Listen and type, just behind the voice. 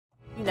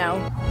know,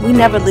 we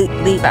never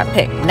leave our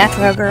pick.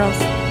 Natural hair girls,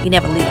 we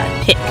never leave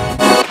our pick.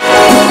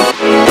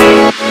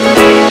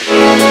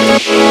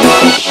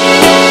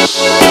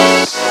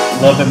 A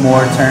little bit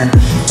more turn.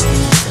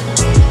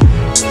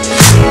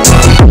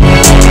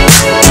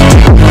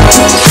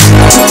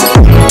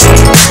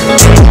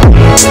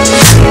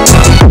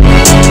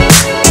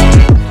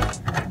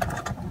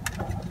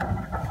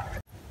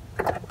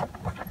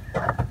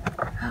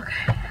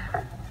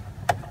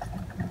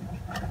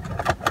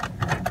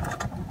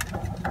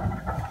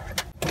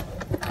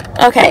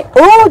 Okay.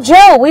 Oh,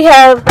 Joe, we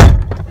have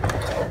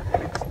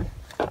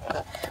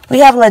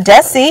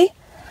LaDesi.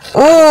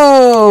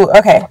 Ooh,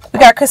 okay. We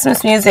got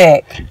Christmas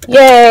music.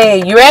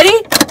 Yay! You ready?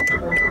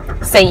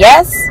 Say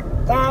yes.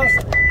 Yes.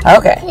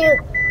 Okay.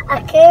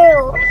 I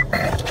carol.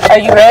 Are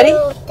you ready?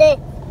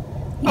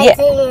 Yeah.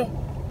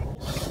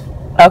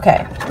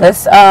 Okay.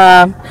 Let's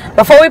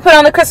before we put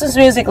on the Christmas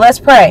music, let's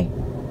pray.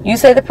 You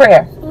say the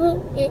prayer.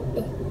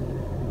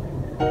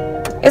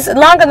 It's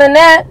longer than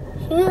that.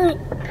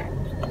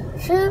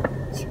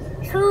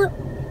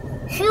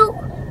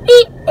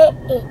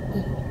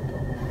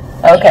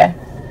 Okay.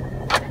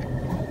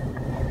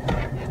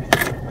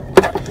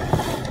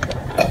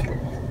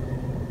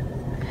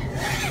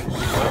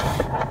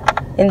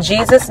 In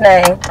Jesus'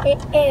 name.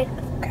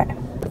 Okay.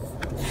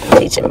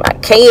 Teaching my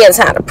kids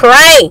how to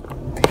pray.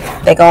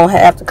 They're going to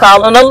have to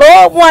call on the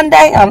Lord one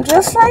day. I'm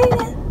just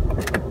saying.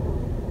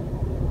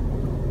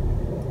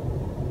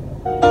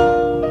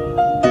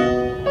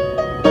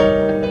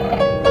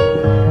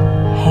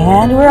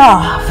 And we're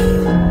off.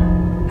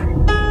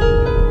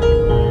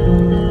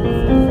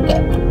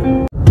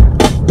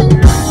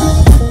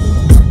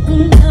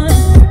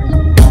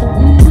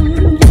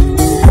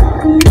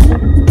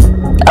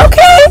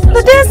 Okay,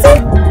 let's dance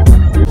it.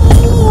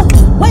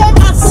 Where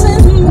I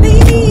send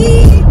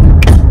thee,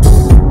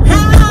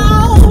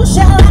 how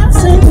shall I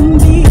send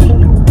thee?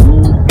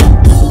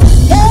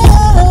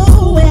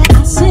 Oh, where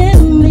I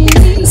send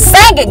thee.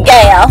 Sing it,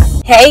 gal.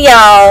 Hey,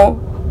 y'all.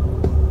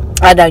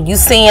 I know you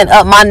seeing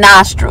up my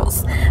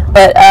nostrils,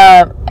 but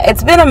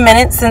it's been a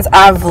minute since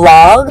I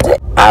vlogged.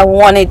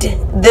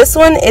 This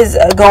one is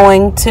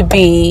going to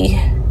be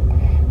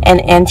an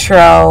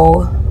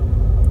intro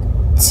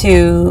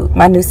to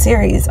my new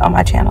series on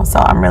my channel, so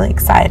I'm really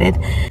excited.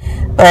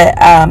 But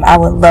I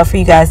would love for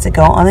you guys to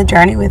go on the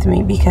journey with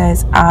me,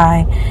 because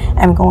I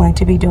am going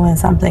to be doing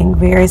something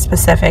very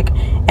specific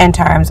in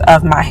terms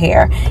of my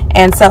hair.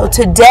 And so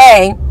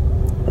today,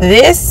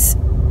 this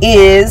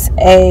is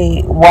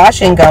a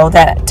wash and go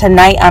that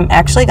tonight I'm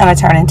actually going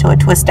to turn into a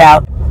twist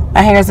out.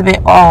 My hair is a bit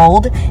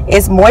old.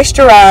 It's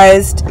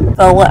moisturized.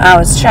 So what I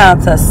was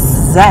trying to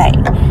say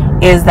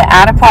is the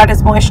outer part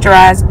is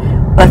moisturized,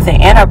 but the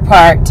inner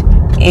part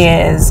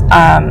is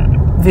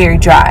very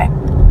dry.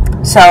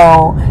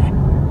 So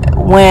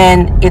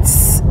when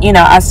it's, you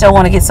know, I still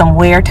want to get some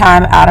wear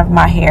time out of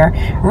my hair.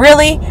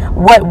 Really,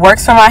 what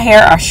works for my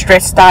hair are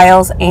stretch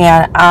styles,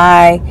 and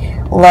I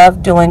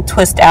love doing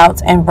twist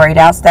outs and braid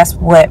outs. That's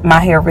what my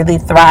hair really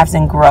thrives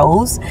and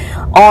grows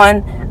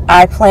on.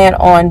 I plan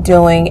on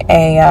doing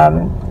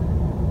a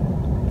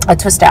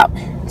twist out.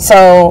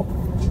 So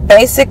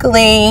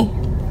basically,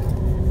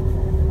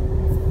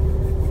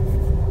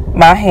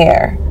 my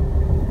hair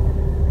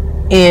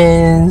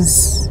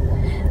is,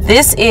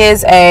 this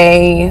is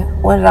a,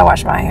 when did I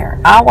wash my hair?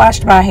 I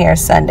washed my hair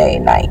Sunday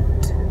night,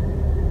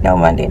 no,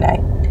 Monday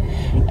night,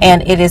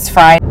 and it is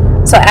Friday.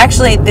 So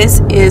actually, this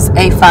is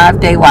a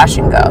 5-day wash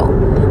and go.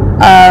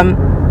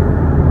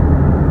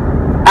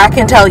 I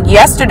can tell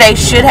yesterday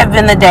should have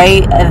been the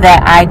day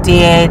that I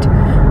did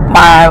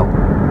my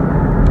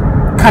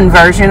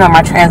conversion or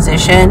my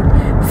transition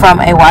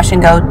from a wash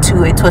and go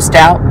to a twist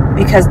out,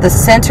 because the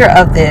center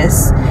of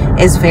this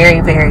is very,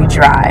 very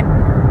dry.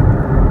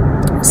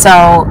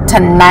 So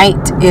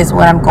tonight is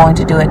when I'm going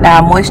to do it. Now,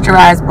 I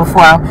moisturized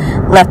before I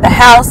left the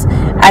house.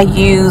 I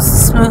use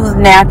Smooth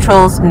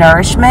Naturals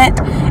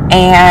Nourishment,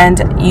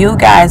 and you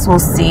guys will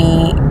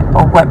see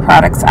what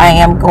products I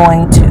am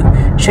going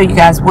to show you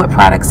guys what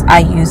products I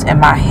use in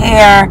my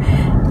hair.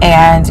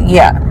 And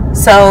yeah,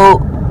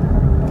 so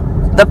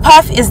the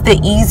puff is the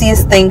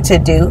easiest thing to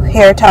do.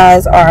 Hair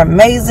ties are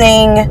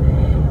amazing,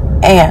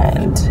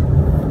 and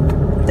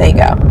there you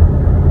go.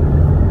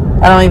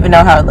 I don't even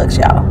know how it looks,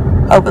 y'all.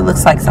 Hope it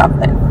looks like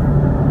something.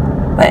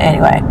 But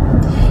anyway,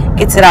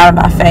 gets it out of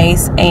my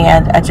face,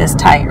 and I just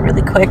tie it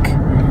really quick.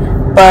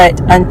 But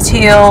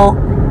until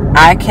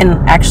I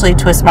can actually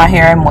twist my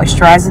hair and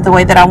moisturize it the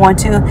way that I want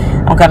to,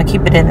 I'm going to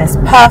keep it in this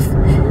puff,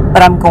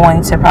 but I'm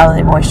going to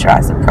probably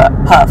moisturize the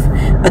puff.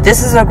 But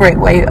this is a great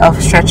way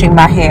of stretching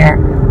my hair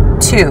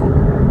too.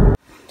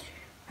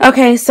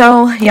 Okay,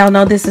 so y'all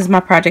know this is my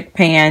project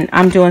pan.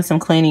 I'm doing some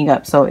cleaning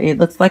up, so it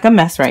looks like a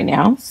mess right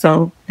now,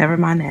 so never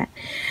mind that.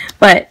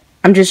 But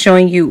I'm just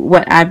showing you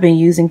what I've been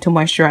using to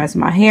moisturize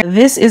my hair.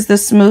 This is the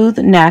Smooth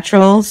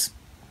Naturals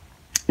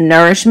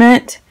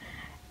Nourishment,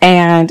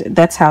 and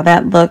that's how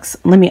that looks.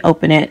 Let me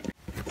open it.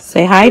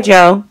 Say hi,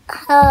 Joe.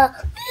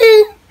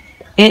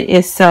 It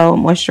is so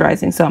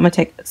moisturizing. So I'm going to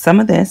take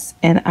some of this,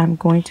 and I'm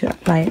going to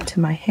apply it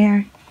to my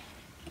hair.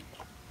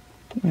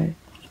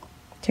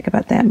 Take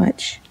about that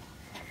much.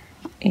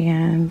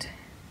 And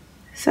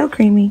so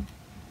creamy.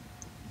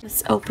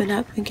 Let's open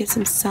up and get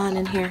some sun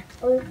in here.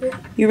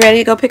 You ready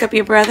to go pick up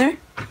your brother?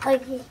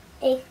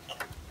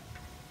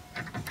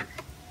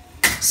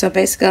 So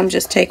basically I'm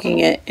just taking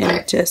it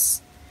and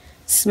just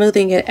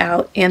smoothing it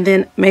out, and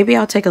then maybe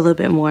I'll take a little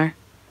bit more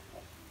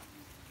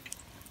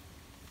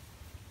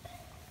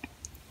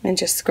and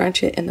just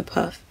scrunch it in the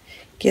puff.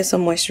 Give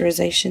some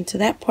moisturization to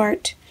that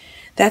part.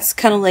 That's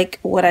kind of like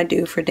what I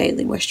do for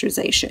daily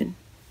moisturization.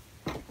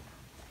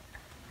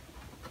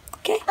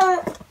 Okay.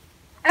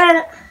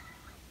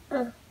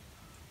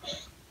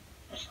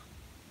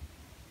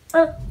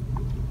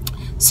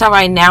 So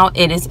right now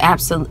it is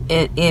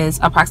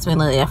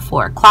approximately at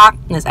 4 o'clock,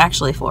 and it's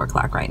actually 4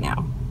 o'clock right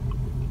now.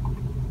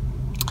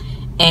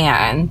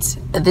 And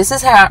this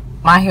is how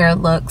my hair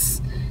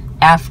looks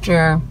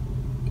after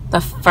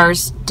the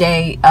first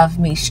day of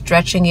me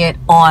stretching it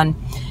on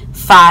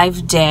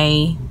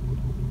 5-day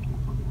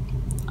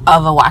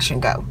of a wash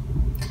and go.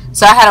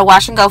 So I had a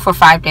wash and go for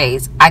 5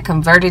 days. I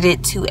converted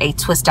it to a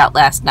twist out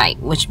last night,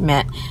 which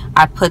meant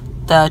I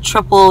put the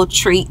triple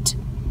treat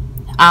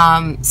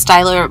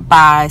styler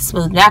by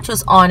Smooth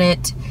Naturals on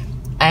it,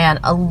 and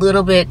a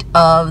little bit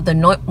of the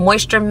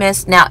moisture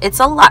mist. Now it's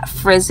a lot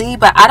frizzy,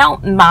 but I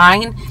don't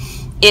mind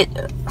it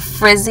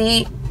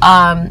frizzy,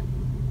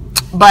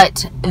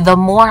 but the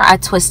more I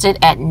twist it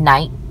at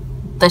night,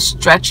 the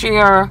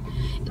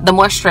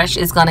more stretch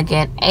it's gonna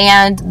get,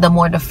 and the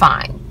more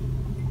defined.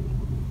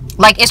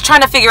 Like, it's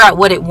trying to figure out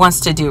what it wants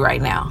to do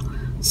right now.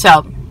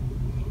 So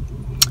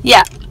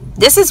yeah,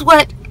 this is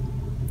what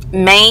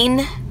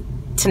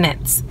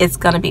MANEtanence it's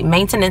gonna be.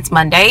 MANEtanence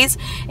Mondays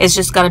is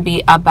just gonna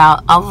be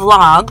about a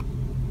vlog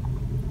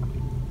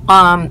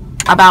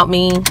about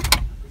me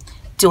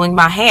doing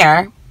my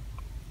hair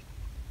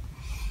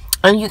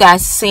and you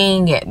guys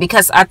seeing it,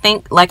 because I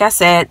think, like I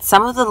said,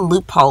 some of the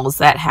loopholes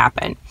that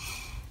happen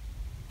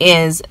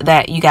is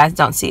that you guys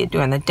don't see it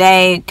during the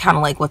day, kind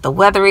of like what the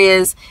weather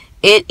is.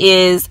 It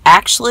is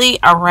actually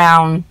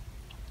around,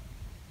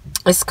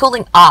 it's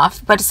cooling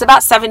off, but it's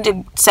about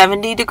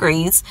 70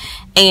 degrees,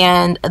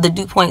 and the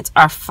dew points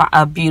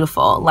are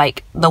beautiful.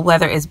 Like, the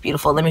weather is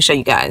beautiful. Let me show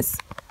you guys.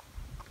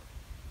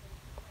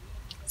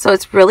 So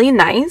it's really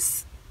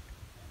nice.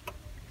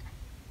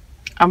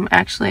 I'm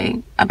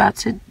actually about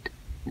to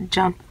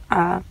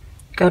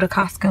go to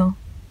Costco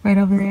right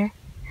over there,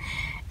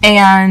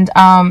 and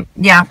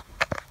yeah,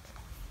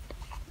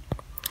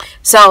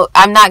 so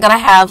I'm not gonna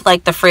have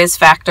like the frizz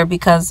factor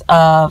because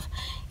of,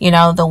 you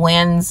know, the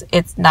winds.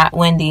 It's not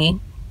windy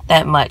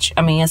that much.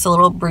 I mean, it's a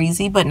little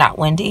breezy but not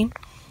windy,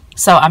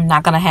 so I'm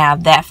not gonna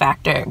have that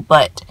factor.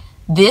 But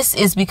this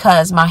is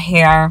because my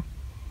hair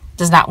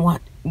does not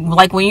want,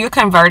 like, when you're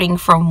converting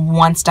from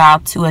one style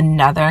to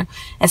another,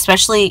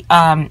 especially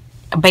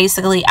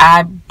basically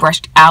I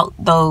brushed out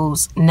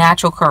those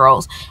natural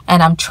curls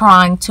and I'm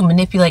trying to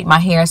manipulate my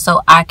hair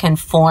so I can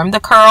form the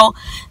curl.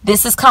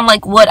 This is kind of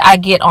like what I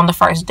get on the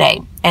first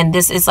day, and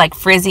this is like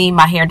frizzy.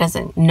 My hair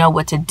doesn't know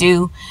what to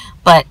do,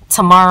 but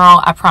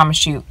tomorrow I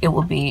promise you it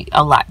will be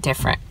a lot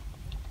different.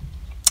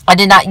 I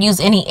did not use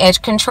any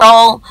edge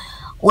control,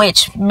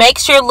 which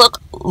makes your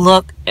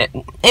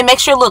it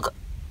makes your look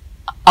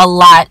a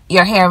lot,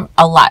 your hair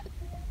a lot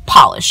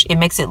polished. It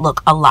makes it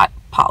look a lot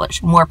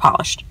polished, more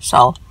polished.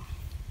 So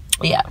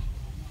yeah,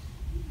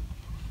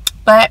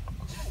 but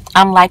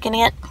I'm liking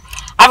it.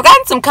 I've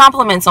gotten some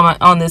compliments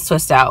on this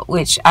twist out,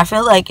 which I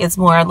feel like it's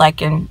more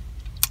like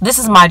this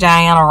is my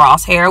Diana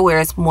Ross hair, where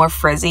it's more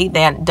frizzy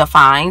than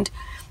defined,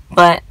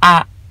 but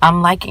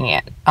I'm liking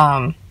it.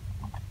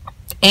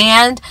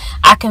 And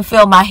I can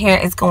feel my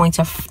hair is going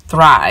to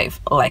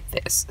thrive like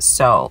this.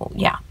 So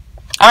yeah.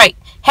 All right,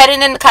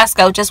 heading into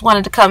Costco. Just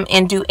wanted to come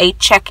and do a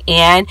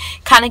check-in,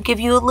 kind of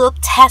give you a little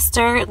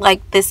tester.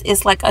 Like, this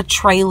is like a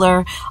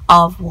trailer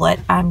of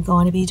what I'm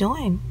going to be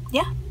doing.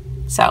 Yeah,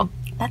 so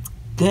let's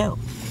go.